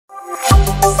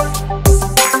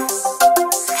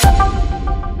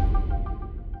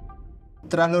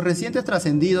Tras los recientes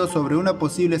trascendidos sobre una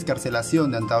posible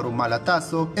excarcelación de Antauro Humala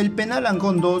Pulverizó, el penal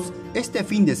Ancón 2 este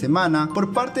fin de semana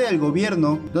por parte del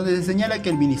gobierno, donde se señala que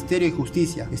el Ministerio de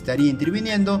Justicia estaría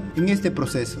interviniendo en este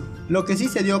proceso. Lo que sí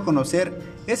se dio a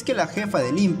conocer es que la jefa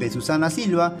del INPE, Susana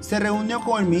Silva, se reunió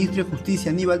con el ministro de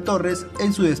Justicia Aníbal Torres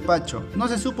en su despacho. No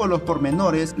se supo los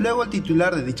pormenores, luego el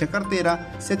titular de dicha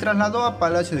cartera se trasladó a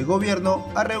Palacio de Gobierno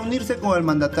a reunirse con el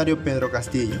mandatario Pedro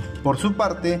Castillo. Por su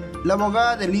parte, la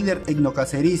abogada del líder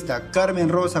etnocacerista Carmen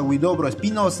Rosa Huidobro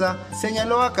Espinosa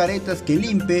señaló a Caretas que el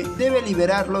INPE debe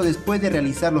liberarlo después de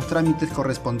realizar los trámites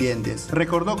correspondientes.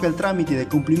 Recordó que el trámite de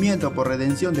cumplimiento por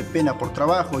redención de pena por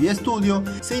trabajo y estudio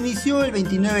se inició el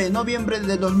 29 de noviembre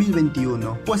de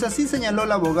 2021, pues así señaló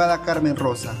la abogada Carmen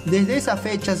Rosa. Desde esa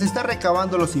fecha se está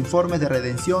recabando los informes de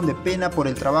redención de pena por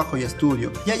el trabajo y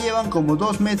estudio. Ya llevan como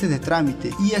 2 meses de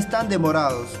trámite y están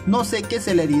demorados. No sé qué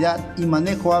celeridad y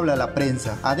manejo habla la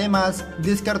prensa. Además,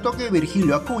 descartó que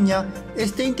Virgilio Acuña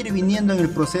esté interviniendo en el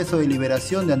proceso de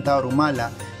liberación de Antauro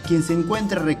Humala, quien se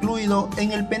encuentra recluido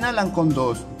en el penal Ancón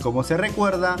 2. Como se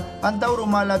recuerda, Antauro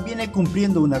Humala viene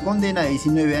cumpliendo una condena de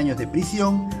 19 años de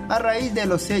prisión a raíz de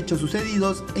los hechos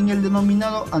sucedidos en el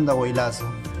denominado Andahuaylazo.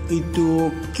 ¿Y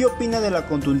tú qué opinas de la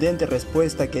contundente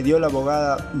respuesta que dio la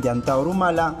abogada de Antauro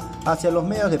Humala hacia los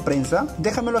medios de prensa?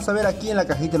 Déjamelo saber aquí en la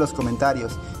cajita de los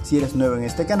comentarios. Si eres nuevo en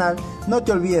este canal, no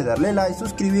te olvides darle like,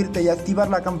 suscribirte y activar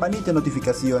la campanita de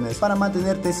notificaciones para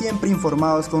mantenerte siempre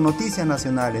informados con noticias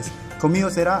nacionales. Conmigo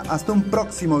será hasta un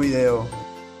próximo video.